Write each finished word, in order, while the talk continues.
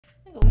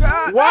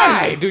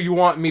Why do you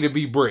want me to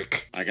be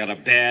brick? I got a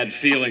bad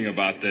feeling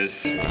about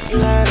this.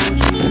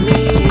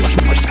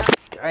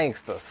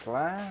 Gangsta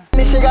slime.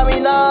 This shit got me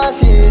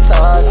nauseous.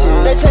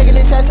 They taking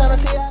this chance on the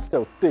sea.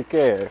 Yo, thick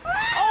ass.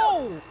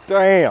 Oh!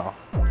 Damn.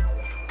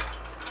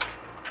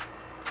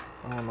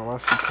 I don't know why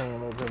she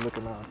came over here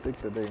looking all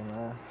thick today,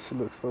 man. She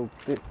looks so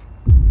thick.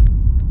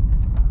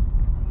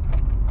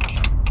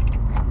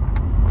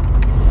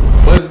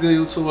 What's good,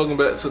 YouTube? Welcome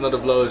back to another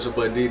vlog. It's your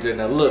boy DJ.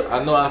 Now look,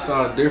 I know I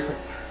sound different.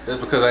 That's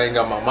because I ain't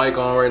got my mic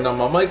on right now.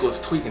 My mic was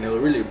tweaking. It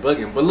was really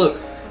bugging. But look,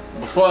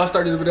 before I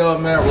start this video,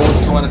 man, roll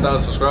to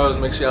 200,000 subscribers.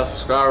 Make sure y'all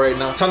subscribe right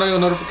now. Turn on your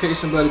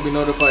notification bell to be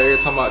notified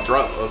every time I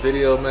drop a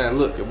video, man.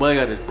 Look, your boy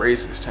got his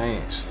braces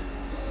changed.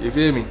 You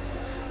feel me?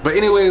 But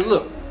anyway,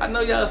 look, I know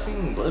y'all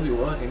seen Bubby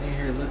walking in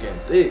here looking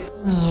thick.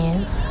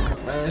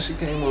 Yes. Man, she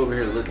came over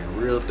here looking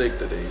real thick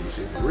today.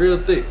 She's real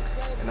thick.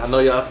 And I know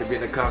y'all can be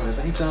in the comments,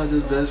 ain't y'all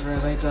just best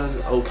friends? Ain't y'all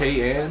just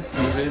okay? And you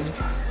feel me?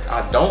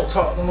 I don't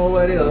talk to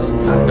nobody else.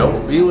 I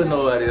don't be with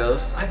nobody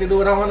else. I can do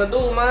what I want to do,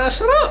 man.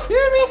 Shut up. You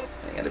hear me?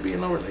 Ain't gotta be in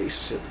no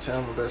relationship to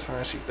tell my best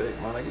friend she thick,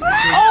 man. I get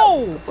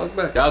you. Fuck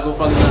back. Y'all go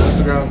follow me on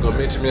Instagram. Go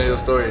mention me on your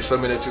story and show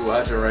me that you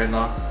watching right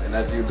now. And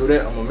after you do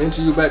that, I'm gonna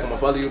mention you back. I'm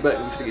gonna follow you back.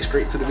 We can get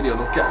straight to the video.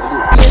 No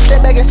cap.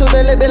 Step back and shoot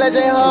that little bit like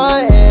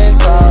J-Hard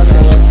and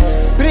crossing.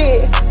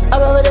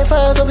 I'm over that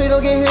fire, so please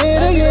don't get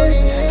hit again.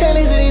 Can't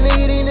listen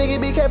to these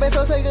niggas be capping,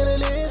 so take a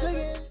list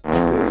again. I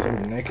feel so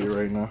naked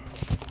right now.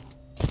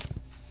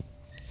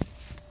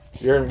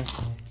 You hear me?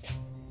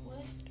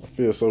 What? I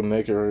feel so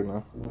naked right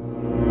now.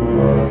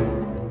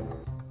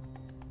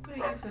 What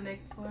do you feel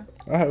naked for?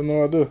 I have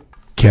no idea.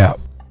 Cap.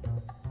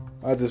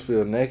 I just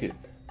feel naked.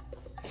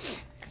 I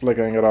feel like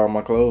I ain't got all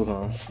my clothes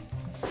on.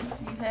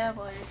 You have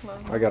all your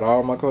clothes. I got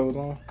all my clothes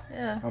on?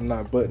 Yeah. I'm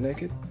not butt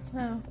naked?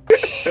 No.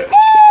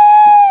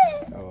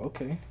 Oh,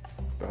 okay.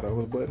 Thought I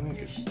was butt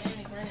naked.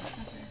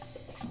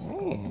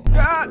 Ooh.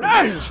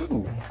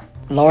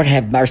 Lord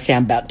have mercy,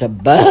 I'm about to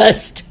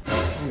bust.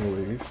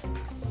 Anyways.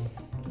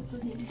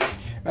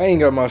 I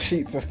ain't got my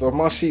sheets and stuff.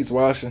 My sheets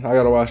washing. I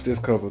gotta wash this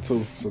cover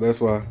too. So that's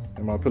why,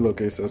 in my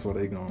pillowcase, that's why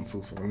they going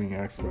too. So let me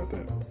ask about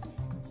that.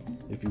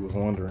 If you was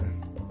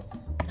wondering.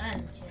 I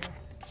don't care.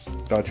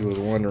 Thought you was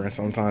wondering.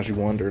 Sometimes you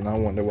wonder, and I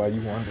wonder why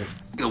you wonder.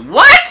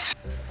 What?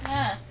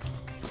 Yeah.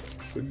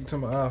 What you tell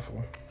my eye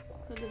for?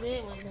 Put the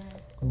bed one down.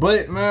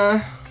 But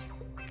man,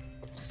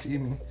 feel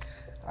me?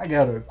 I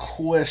got a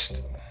question.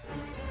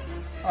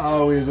 I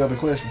always have a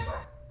question.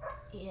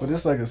 Yeah. But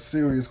it's like a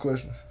serious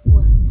question.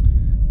 What?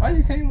 Why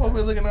you came over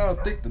here looking all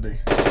thick today?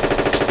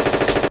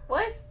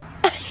 What?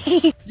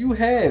 You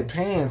had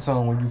pants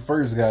on when you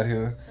first got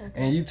here,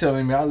 and you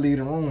telling me I leave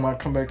the room, I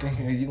come back in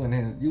here, you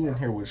in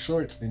here with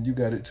shorts, and you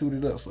got it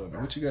tooted up for me.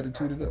 What you got it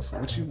tooted up for?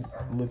 What you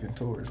looking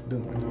towards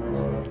doing?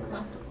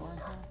 Comfortable.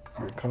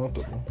 You're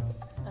comfortable.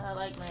 I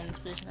like laying in this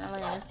position. I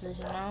lay in this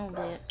position in my own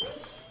bed.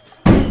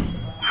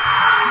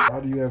 Why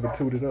do you have it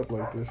tooted up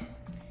like this?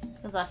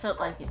 Because I felt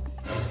like it.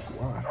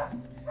 Why?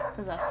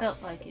 Because I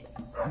felt like it.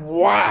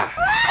 Why?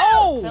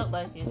 I felt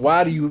like it.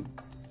 Why do you?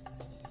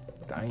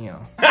 Damn.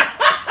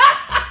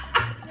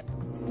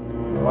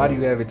 Why do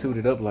you have it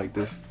tooted up like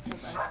this?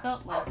 Because I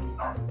felt like it.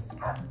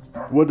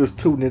 What does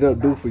tooting it up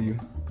do for you?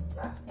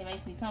 It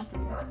makes me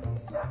comfortable.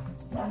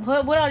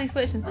 What all these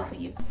questions do for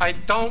you? I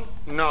don't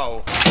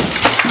know.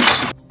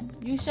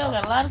 You sure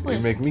got a lot of They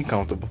questions. make me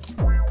comfortable.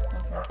 Okay.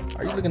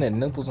 Are you looking at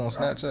nipples on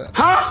Snapchat?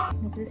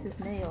 This is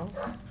nails.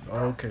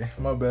 Oh, okay,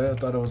 my bad. I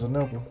thought it was a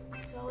nipple.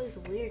 It's always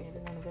weirdness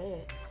in the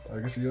bed. I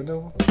can see your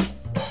nipple.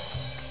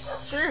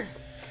 Sure.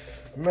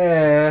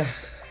 Man,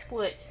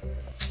 What?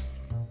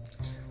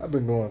 I've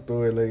been going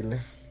through it lately.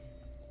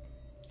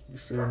 You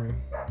feel me?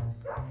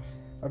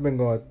 I've been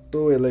going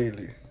through it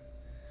lately.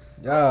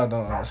 Y'all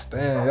don't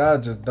understand. Y'all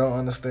just don't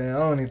understand. I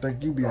don't even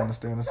think you be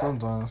understanding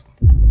sometimes.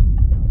 You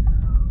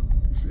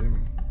feel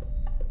me?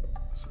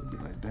 So it be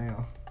like,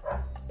 damn.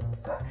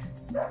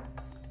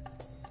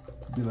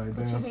 Be like,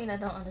 What you damn. mean I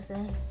don't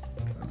understand?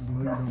 I just know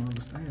you don't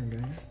understand,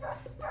 gang.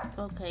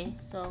 Okay,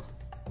 so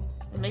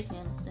it makes me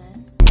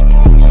understand.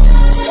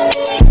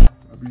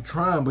 I be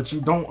trying, but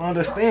you don't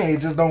understand. It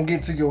just don't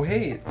get to your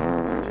head.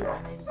 Yeah,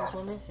 maybe just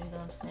one listen, you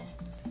don't understand.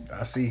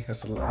 I see.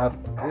 That's a lot. It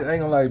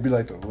ain't gonna lie, it be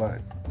like that a lot.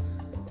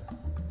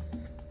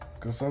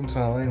 Cause sometimes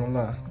I ain't gonna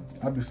lie,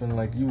 I be feeling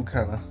like you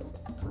kind of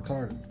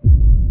retarded.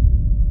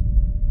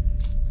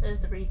 Says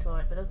the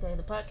retard, but okay,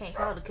 the pot can't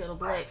call the kettle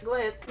black. Go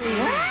ahead.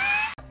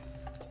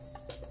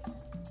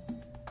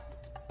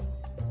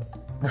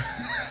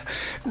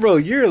 Bro,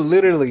 you're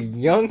literally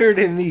younger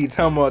than me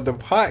talking about the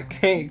pot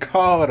can't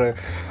call the...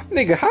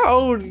 Nigga, how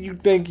old do you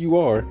think you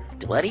are?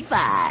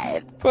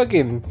 25.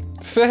 Fucking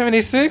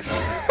 76?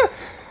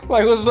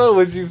 Like, what's up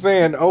with you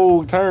saying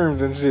old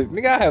terms and shit?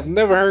 Nigga, I have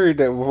never heard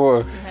that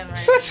before.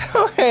 Shut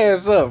your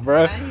ass up,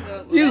 bro.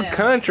 You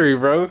country,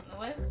 bro.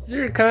 What?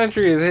 You're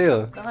country as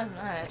hell. No, I'm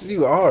not.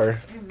 You are.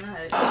 I'm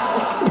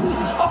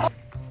not.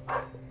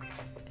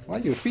 Why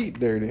your feet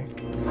dirty?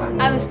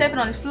 I've been stepping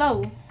on this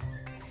floor.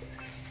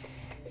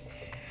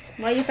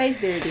 Why your face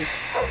dirty?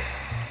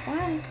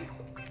 Why?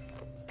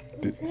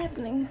 What's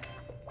happening?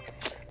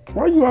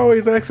 Why you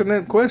always asking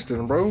that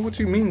question, bro? What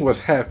you mean what's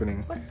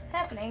happening? What's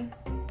happening?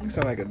 You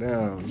sound like a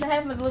damn... That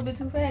happened a little bit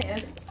too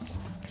fast.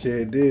 Yeah,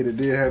 it did. It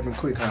did happen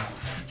quick, huh?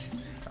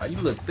 Oh, you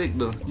look thick,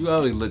 though. You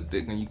always look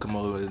thick when you come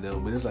over there,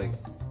 but it's like,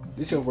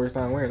 this your first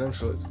time wearing them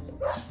shorts.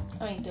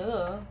 I mean,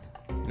 duh.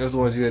 Those the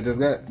ones you just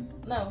got?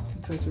 No.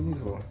 You touching me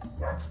for?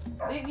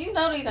 You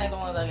know these ain't the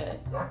ones I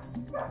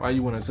got. Why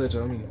you want to touch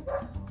on me?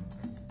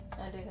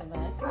 I did it by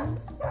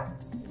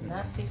accident.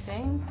 Nasty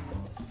thing.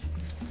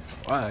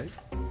 Why?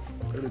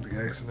 That'll be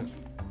an accident.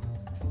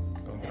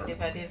 And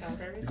if I did it on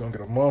purpose? You're gonna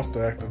get a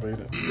monster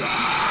activated.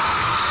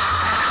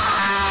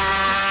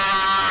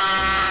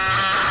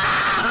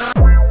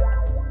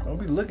 Don't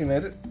be looking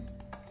at it.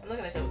 I'm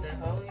looking at you with that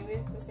hole in it.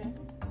 Okay.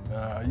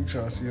 Nah, you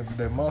trying to see if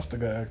that monster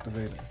got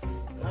activated.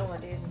 No, I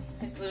didn't.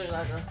 It's literally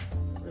like a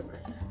river.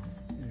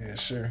 Yeah,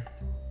 sure.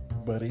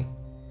 Buddy.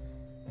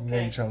 Now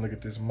Okay. you trying to look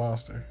at this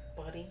monster.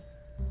 Buddy.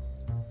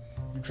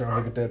 You trying to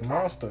look at that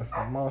monster.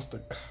 The monster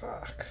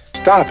cock.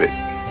 Stop it.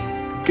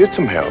 Get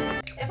some help.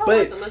 If I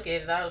wanted to look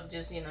at it, I would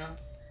just, you know,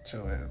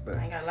 Chill ass I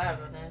back. ain't got to lie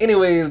about that.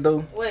 Anyways,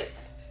 though. What?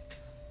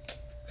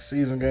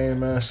 Season game,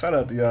 man. Shout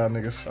out to y'all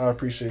niggas. I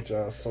appreciate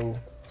y'all so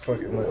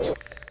fucking much.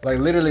 Like,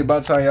 literally, by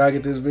the time y'all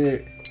get this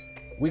vid,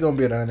 we gonna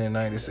be at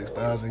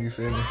 196,000, you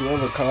feel me?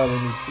 Whoever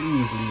calling me,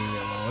 please leave me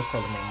alone. That's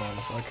probably my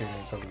mama, so I can't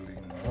even tell her to leave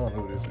me alone. I don't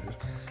know who this is.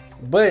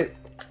 But,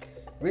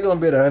 we gonna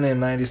be at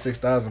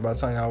 196,000 by the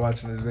time y'all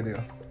watching this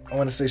video. I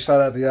want to say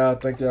shout out to y'all.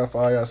 Thank y'all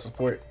for all y'all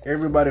support.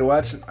 Everybody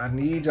watching, I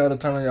need y'all to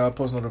turn on y'all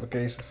post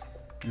notifications.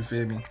 You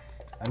feel me?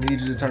 I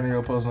need you to turn on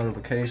your post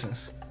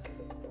notifications.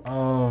 I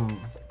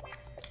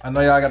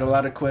know y'all got a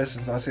lot of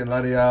questions. I see a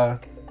lot of y'all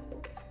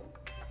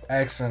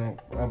asking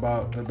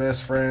about the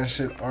best friend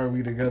shit, are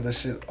we together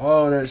shit,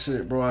 all that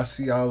shit, bro. I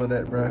see all of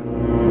that,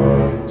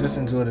 bro. Just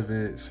enjoy the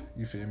vids.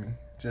 You feel me?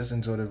 Just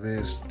enjoy the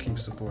vids. Keep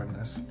supporting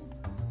us.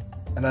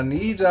 And I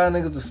need y'all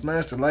niggas to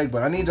smash the like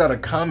button. I need y'all to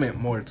comment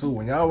more too.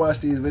 When y'all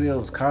watch these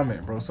videos,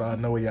 comment, bro, so I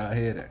know where y'all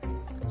head at.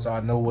 So I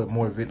know what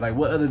more like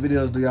what other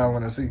videos do y'all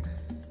want to see?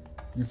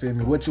 You feel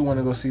me? What you want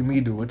to go see me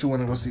do? What you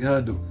want to go see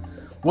her do?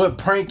 What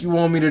prank you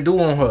want me to do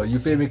on her? You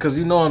feel me? Cause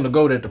you know I'm the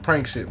goat at the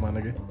prank shit, my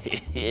nigga.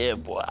 Yeah,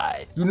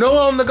 boy. You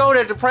know I'm the goat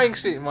at the prank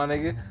shit, my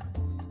nigga.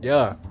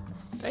 Yeah.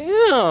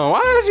 Damn,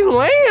 why is you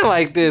laying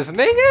like this,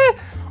 nigga?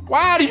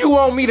 Why do you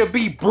want me to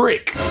be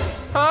brick?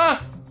 Huh?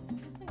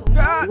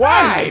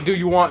 Why do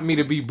you want me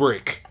to be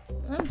brick?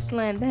 I'm just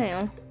laying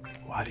down.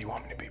 Why do you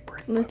want me to be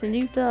brick? Listen,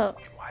 you talk.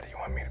 Why do you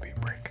want me to be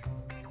brick?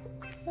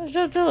 That's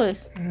your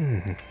choice.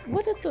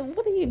 What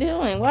are you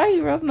doing? Why are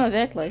you rubbing my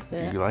back like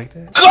that? You like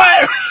that?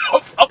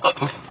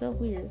 So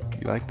weird.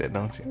 You like that,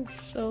 don't you?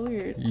 So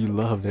weird. You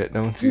love that,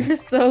 don't you? You're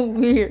so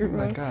weird,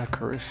 bro. Like I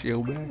caress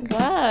your back.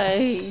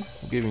 Why?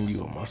 I'm giving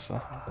you a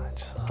massage.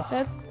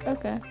 That's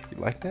okay. You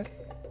like that?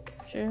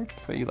 Sure.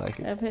 Say you like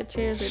it. I've had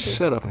chairs that do.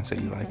 Shut up and say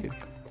you like it.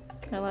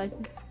 I like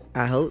it.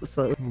 I hope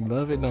so. You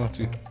love it, don't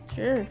you?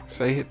 Sure.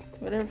 Say it.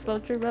 Whatever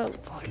floats your boat.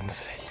 Fucking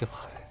say you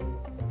love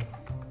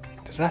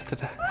it.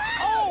 Da-da-da-da.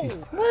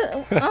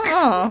 What?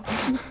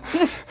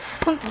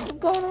 What's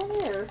going on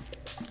here?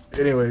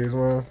 Anyways,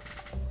 man.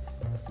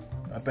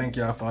 I thank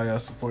y'all for all y'all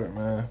support,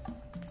 man.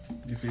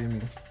 You feel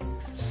me?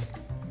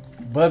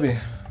 Bubby.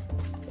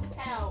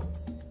 Ow.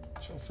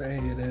 Your fat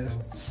head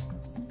ass.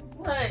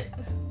 What?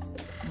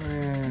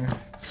 Man.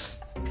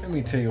 Let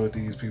me tell you what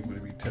these people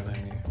be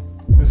telling me.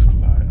 It's a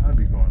lot. I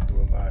be going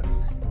through a lot.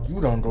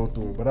 You don't go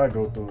through it, but I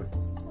go through it.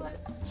 What?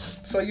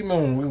 So you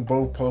remember when we were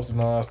both posting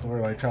on our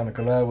story, like trying to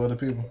collab with other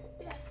people?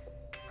 Yeah.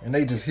 And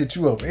they just hit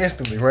you up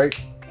instantly, right?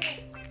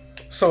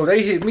 So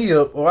they hit me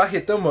up, or I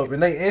hit them up,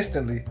 and they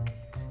instantly.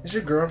 Is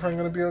your girlfriend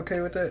gonna be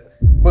okay with that?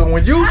 But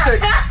when you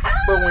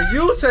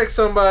text,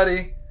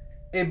 somebody,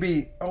 it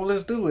be, oh,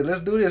 let's do it,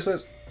 let's do this.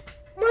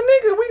 My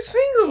nigga, we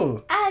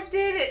single. I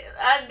did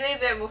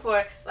that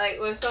before. Like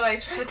when somebody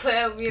tried to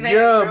collab with me. And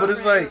Yeah, but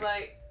it's like,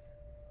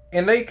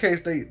 in their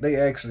case, they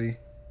actually,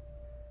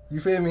 you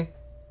feel me?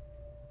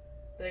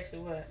 Actually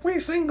what? We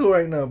single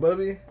right now,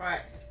 baby.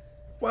 Right.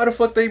 Why the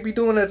fuck they be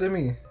doing that to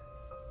me?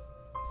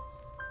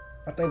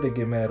 I think they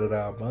get mad at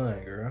our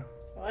bond, girl.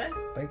 What?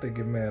 I think they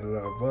get mad at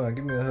our bond.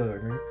 Give me a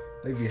hug, man.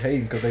 They be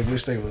hating because they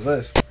wish they was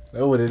us.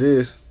 That's what it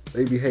is.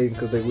 They be hating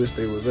because they wish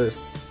they was us.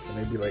 And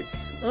they be like,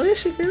 oh,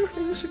 this your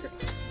girlfriend, this your girl.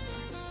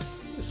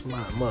 It's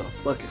my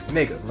motherfucking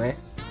nigga, man.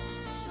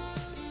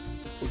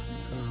 What you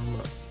talking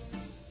about?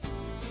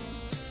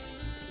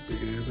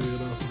 Big ass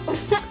head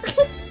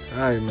off.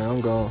 Alright, man,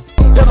 I'm gone.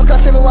 Double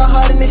cussing me one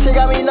hard and this shit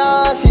got me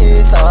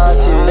nauseous.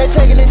 They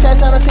taking the shots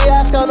trying to see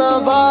us on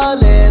the ball.